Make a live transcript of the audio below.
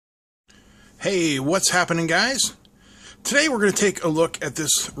Hey, what's happening, guys? Today we're going to take a look at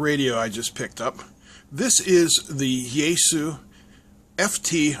this radio I just picked up. This is the Yaesu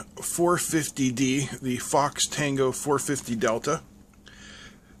FT450D, the Fox Tango 450 Delta.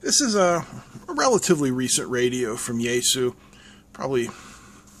 This is a relatively recent radio from Yaesu, probably,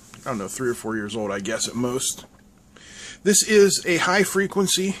 I don't know, 3 or 4 years old, I guess, at most. This is a high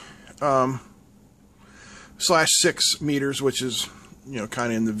frequency /6 meters, which is, you know,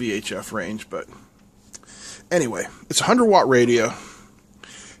 kind of in the VHF range, but anyway, it's a 100-watt radio,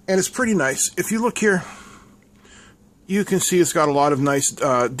 and it's pretty nice. If you look here, you can see it's got a lot of nice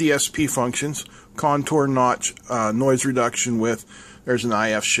DSP functions, contour, notch, noise reduction with, there's an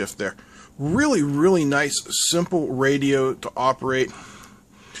IF shift there. Really, really nice, simple radio to operate.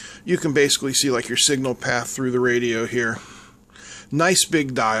 You can basically see like your signal path through the radio here. Nice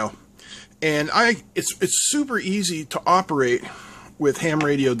big dial. And it's super easy to operate with Ham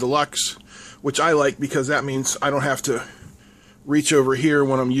Radio Deluxe, which I like because that means I don't have to reach over here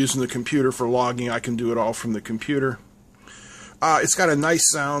when I'm using the computer for logging. I can do it all from the computer. It's got a nice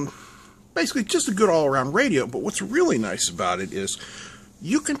sound, basically just a good all-around radio. But what's really nice about it is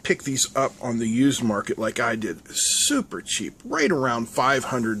you can pick these up on the used market like I did, super cheap, right around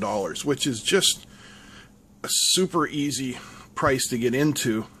 $500, which is just a super easy price to get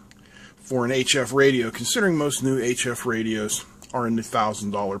into for an HF radio, considering most new HF radios are in the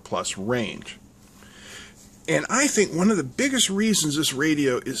 $1,000 plus range. And I think one of the biggest reasons this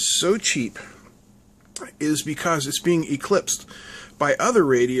radio is so cheap is because it's being eclipsed by other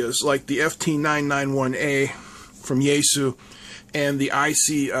radios like the FT991A from Yaesu and the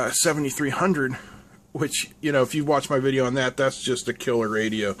IC7300, which, you know, if you've watched my video on that, that's just a killer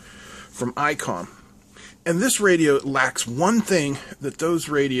radio from ICOM. And this radio lacks one thing that those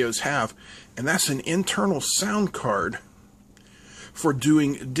radios have, and that's an internal sound card for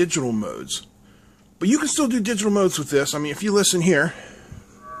doing digital modes. But you can still do digital modes with this. I mean, if you listen here,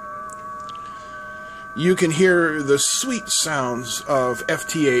 you can hear the sweet sounds of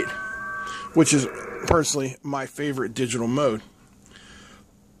FT8, which is personally my favorite digital mode.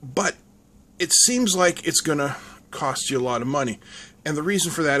 But it seems like it's going to cost you a lot of money. And the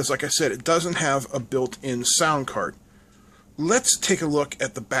reason for that is, like I said, it doesn't have a built-in sound card. Let's take a look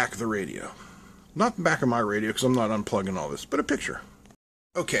at the back of the radio. Not the back of my radio, because I'm not unplugging all this, but a picture.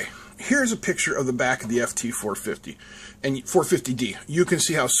 Okay, here's a picture of the back of the FT450 and 450D. You can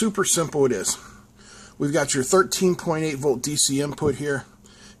see how super simple it is. We've got your 13.8 volt DC input here,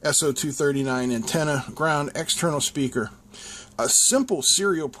 SO239 antenna, ground, external speaker, a simple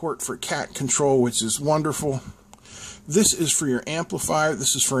serial port for CAT control, which is wonderful. This is for your amplifier.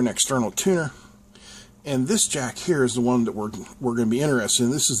 This is for an external tuner. And this jack here is the one that we're going to be interested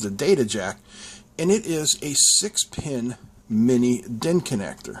in. This is the data jack, and it is a 6-pin mini DIN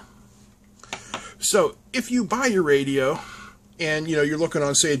connector. So if you buy your radio and, you know, you're looking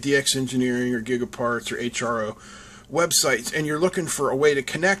on, say, a DX Engineering or Gigaparts or HRO websites, and you're looking for a way to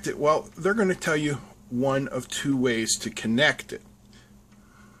connect it, well, they're going to tell you one of 2 ways to connect it.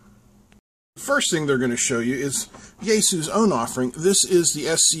 The first thing they're going to show you is Yaesu's own offering. This is the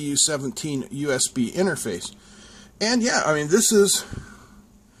SCU 17 USB interface. And yeah, I mean, this is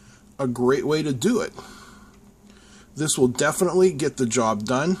a great way to do it. This will definitely get the job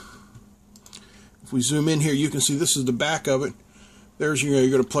done. If we zoom in here, you can see this is the back of it. There's, you know,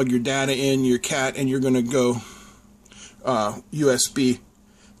 you're going to plug your data in, your CAT, and you're going to go USB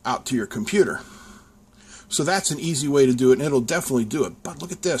out to your computer. So that's an easy way to do it, and it'll definitely do it. But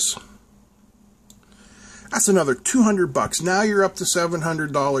look at this. That's another $200. Now you're up to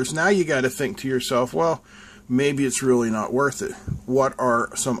 $700. Now you got to think to yourself, well, maybe it's really not worth it. What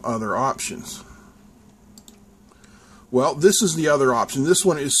are some other options? Well, this is the other option. This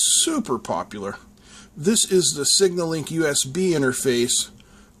one is super popular. This is the SignaLink USB interface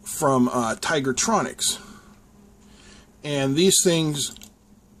from Tigertronics. And these things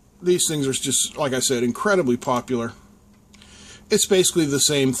are just, like I said, incredibly popular. It's basically the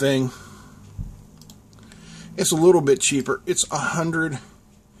same thing. It's a little bit cheaper. It's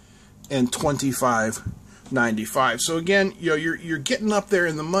 $125.95. So again, you know, you're getting up there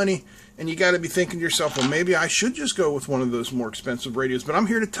in the money, and you got to be thinking to yourself, well, maybe I should just go with one of those more expensive radios. But I'm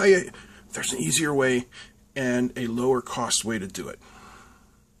here to tell you there's an easier way and a lower cost way to do it.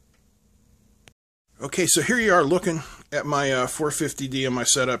 Okay, so here you are looking at my 450D and my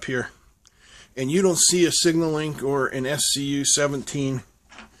setup here, and you don't see a SignaLink or an SCU 17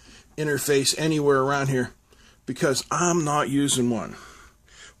 interface anywhere around here, because I'm not using one.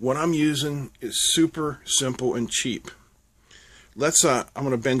 What I'm using is super simple and cheap. Let's I'm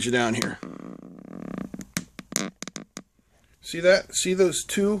going to bend you down here. See that? See those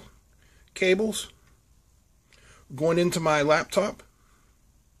 2 cables going into my laptop,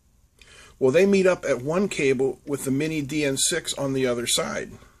 well, they meet up at one cable with the mini DN6 on the other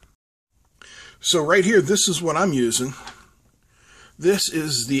side. So right here, this is what I'm using. This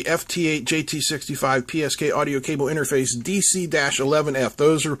is the FT8 JT65 PSK audio cable interface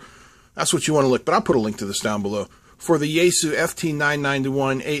DC-11F. That's what you want to look, but I'll put a link to this down below. For the Yaesu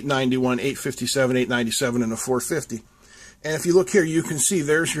FT991, 891, 857, 897, and a 450. And if you look here, you can see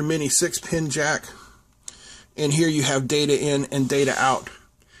there's your mini 6-pin jack. And here you have data in and data out.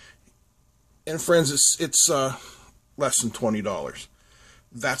 And friends, it's less than $20.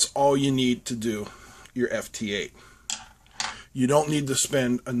 That's all you need to do your FT8. You don't need to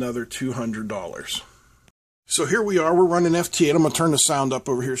spend another $200. So here we are, we're running FT8. I'm going to turn the sound up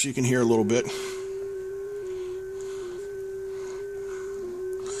over here so you can hear a little bit.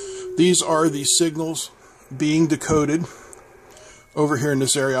 These are the signals being decoded over here in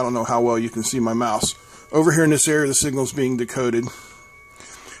this area. I don't know how well you can see my mouse. Over here in this area, the signal's being decoded.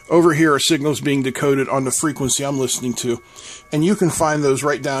 Over here are signals being decoded on the frequency I'm listening to. And you can find those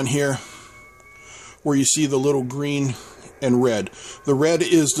right down here where you see the little green and red. The red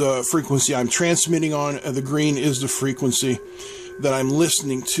is the frequency I'm transmitting on, and the green is the frequency that I'm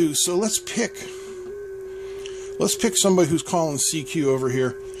listening to. So let's pick somebody who's calling CQ over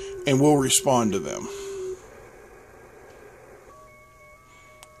here, and we'll respond to them.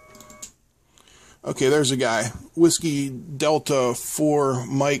 Okay, there's a guy. Whiskey Delta 4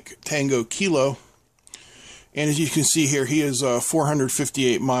 Mike Tango Kilo. And as you can see here, he is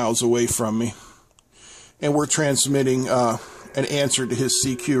 458 miles away from me. And we're transmitting an answer to his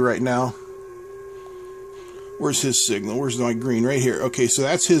CQ right now. Where's his signal? Where's my green? Right here. Okay, so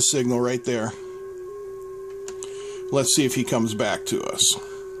that's his signal right there. Let's see if he comes back to us.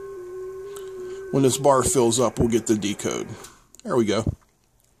 When this bar fills up, we'll get the decode. There we go.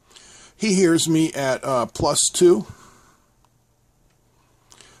 He hears me at +2.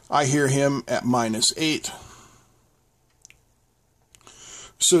 I hear him at -8.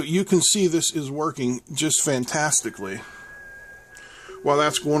 So you can see this is working just fantastically. While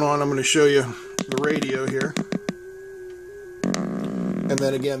that's going on, I'm going to show you the radio here. And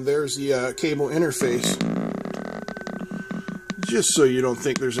then again, there's the cable interface. Just so you don't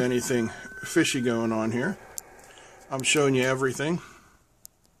think there's anything fishy going on here. I'm showing you everything.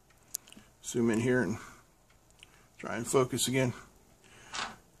 Zoom in here and try and focus again.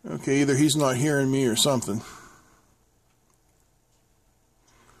 Okay, either he's not hearing me or something.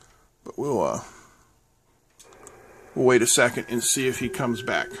 But we'll wait a second and see if he comes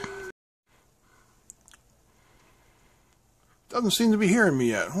back. Doesn't seem to be hearing me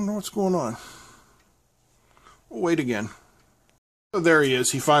yet. I don't know what's going on. We'll wait again. So there he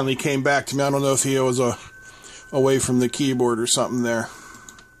is. He finally came back to me. I don't know if he was away from the keyboard or something there.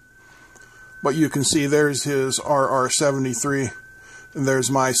 But you can see there's his RR73, and there's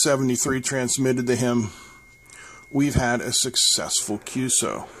my 73 transmitted to him. We've had a successful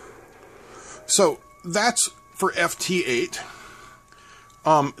QSO. So that's for FT8.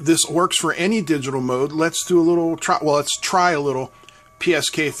 This works for any digital mode. Let's do a little try. Well, let's try a little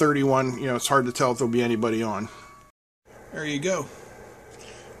PSK31. You know, it's hard to tell if there'll be anybody on. There you go.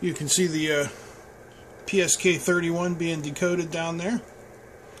 You can see the PSK31 being decoded down there.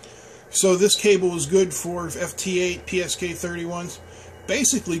 So this cable is good for FT8, PSK31s.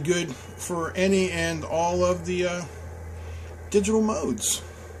 Basically good for any and all of the digital modes.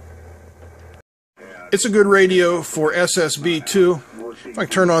 It's a good radio for SSB too. If I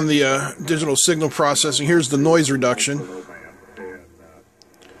turn on the digital signal processing, here's the noise reduction.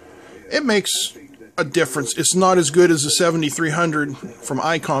 It makes a difference. It's not as good as the 7300 from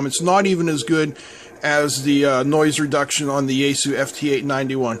ICOM. It's not even as good as the noise reduction on the Yaesu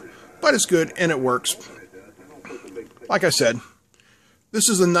FT891. But it's good and it works. Like I said, this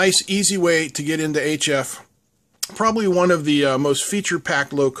is a nice, easy way to get into HF. Probably one of the most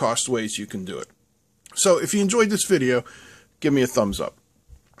feature-packed, low-cost ways you can do it. So if you enjoyed this video, give me a thumbs up.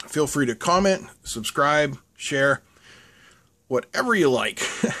 Feel free to comment, subscribe, share, whatever you like.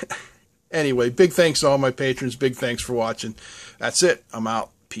 Anyway, big thanks to all my patrons. Big thanks for watching. That's it. I'm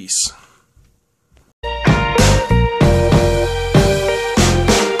out. Peace.